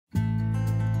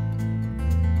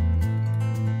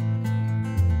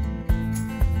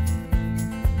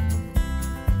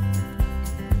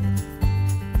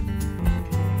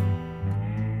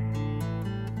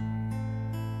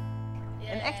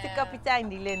kapitein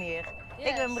die Lin hier. Yes.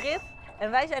 Ik ben Britt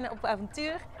en wij zijn op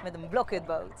avontuur met een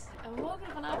blokhutboot. En we mogen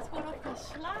er vanavond gewoon op gaan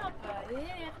slapen.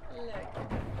 Heerlijk.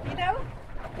 Kino?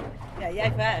 Ja,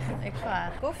 jij vaart. Ik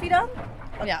vaar. Koffie dan?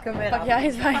 Ja, pak jij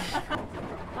het wijn.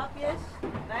 Hapjes,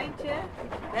 wijntje,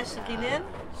 beste vriendin,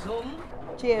 zon.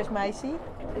 Cheers meisje.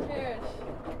 Cheers.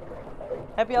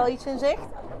 Heb je al iets in zicht,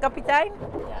 kapitein?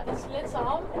 Ja, dit is Lidse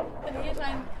ham. En hier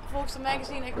zijn volgens de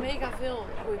magazine echt mega veel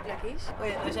goede plekjes. Oh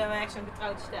ja, dan zijn we echt zo'n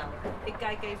getrouwd stel. Ik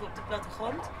kijk even op de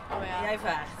plattegrond Oh ja. en jij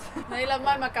vaart. Nee, laat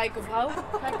mij maar kijken, vrouw.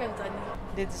 Jij kunt dat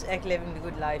niet. Dit is echt living the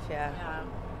good life, ja. Ja.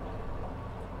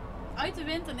 Uit de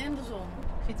wind en in de zon.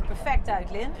 Ziet er perfect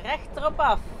uit, Lin. Recht erop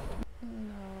af.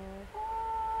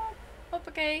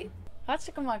 Hoppakee.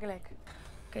 Hartstikke makkelijk.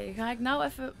 Oké, ga ik nou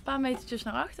even een paar metertjes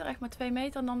naar achter, echt maar 2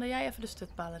 meter, en dan doe jij even de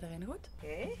stutpalen erin, goed?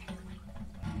 Oké.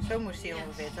 Zo moest hij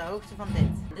ongeveer, de hoogte van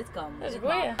dit. Dit kan. Dat is een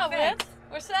goeie. Nou, Britt,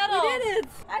 we're settled. We did it!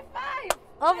 High five!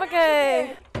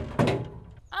 Hoppakee.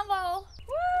 Aan wal.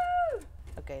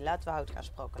 Oké, laten we hout gaan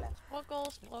sprokkelen.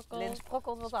 Sprokkel. Lin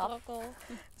sprokkelt wat af. Sprokkel.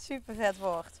 Super vet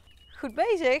woord. Goed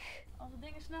bezig. Als er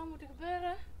dingen snel moeten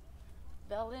gebeuren,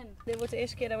 bel in. Dit wordt de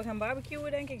eerste keer dat we gaan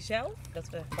barbecueën, denk ik zelf. Dat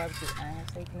we barbecue aan gaan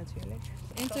steken natuurlijk.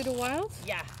 Into the wild.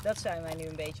 Ja, dat zijn wij nu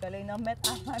een beetje. Alleen dan met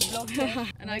aan mijn blokje.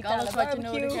 En eigenlijk alles wat je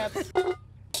nodig hebt.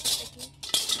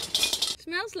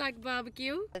 Smells like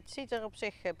barbecue. Het ziet er op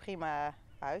zich prima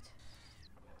uit.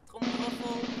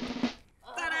 Tromgeroffel.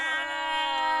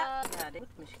 Tadaa! Ja, dit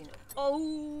moet misschien ook.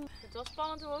 Oh! Het was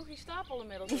spannend hoe hoog die stapel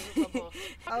inmiddels is op dat bord.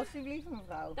 Alsjeblieft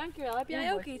mevrouw. Dankjewel. Heb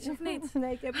jij ook iets of niet?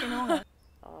 Nee, ik heb geen honger.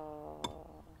 Oh.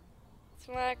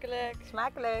 Smakelijk.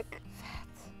 Smakelijk.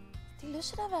 Vet. Die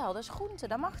lussen daar wel. Dat is groente.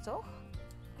 Dat mag toch?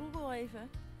 Google even.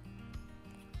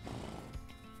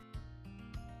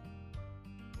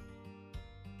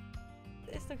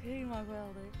 Het is toch helemaal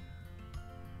geweldig.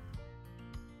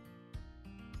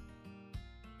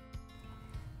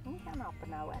 Niet gaan happen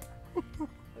nou, hè?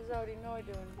 Dat zou die nooit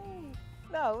doen.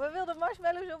 Nou, we wilden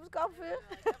marshmallows op het kampvuur.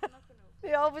 Ik heb er nog genoeg.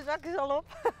 Die halve zak is al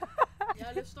op.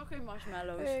 Jij lust toch geen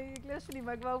marshmallows? Nee, ik lust ze niet,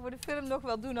 maar ik wou voor de film nog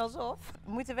wel doen alsof.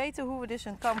 We moeten weten hoe we dus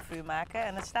een kampvuur maken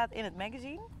en het staat in het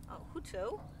magazine. Oh, goed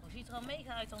zo. Het ziet er al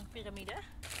mega uit als een piramide.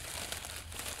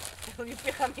 Hoe die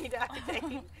piramide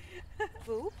uiteen.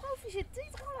 Hoe profi ziet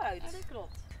het er al uit? Ja, dat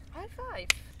klopt. High five.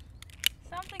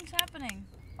 Something's happening.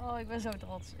 Oh, ik ben zo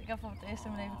trots. Ik heb voor het eerst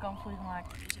in mijn leven kampvuur gemaakt.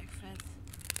 Dat is echt vet.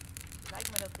 Het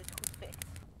lijkt me dat dit goed fikt.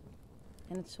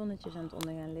 En het zonnetje is aan het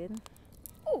ondergaan, Lin.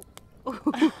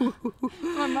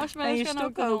 Maar marshmallows gaan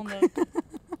ook onder.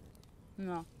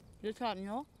 Nou, dit gaat niet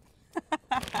hoor.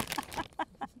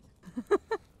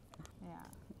 Ja.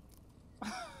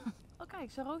 Oh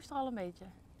kijk, ze roosteren al een beetje.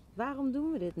 Waarom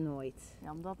doen we dit nooit?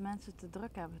 Ja, omdat mensen te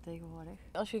druk hebben tegenwoordig.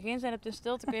 Als je geen zin hebt in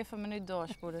stilte kun je even een minuut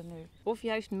doorspoelen nu. Of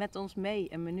juist met ons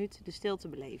mee een minuut de stilte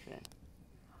beleven.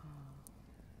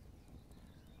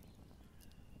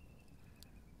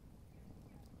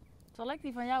 Zal ik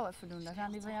die van jou even doen? Dan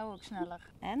gaan die van jou ook sneller.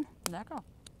 En? Lekker.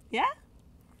 Ja?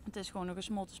 Het is gewoon een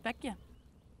gesmolten spekje.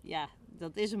 Ja,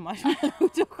 dat is een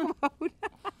marshmallow toch gewoon.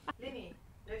 Linnie,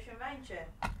 dus je een wijntje.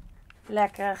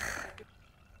 Lekker.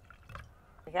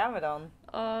 Daar gaan we dan.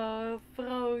 Oh,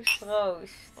 proost.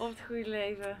 Proost. Op het goede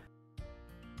leven.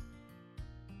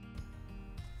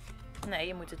 Nee,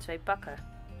 je moet er 2 pakken.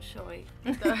 Sorry.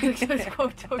 Ik zit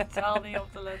gewoon totaal niet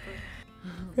op te letten.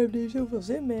 Ik heb niet zoveel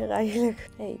zin meer eigenlijk.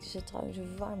 Hé, er zit trouwens een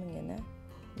verwarming in, hè?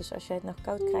 Dus als jij het nog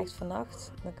koud krijgt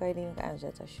vannacht, dan kan je die nog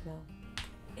aanzetten als je wil.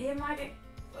 Hier maak ik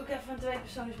ook even een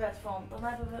 2-persoonsbed van. Dan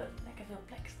hebben we lekker veel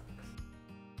plek straks.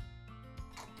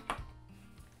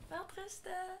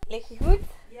 Welterusten. Lig je goed?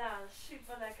 Ja,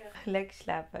 super lekker. Lekker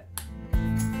slapen.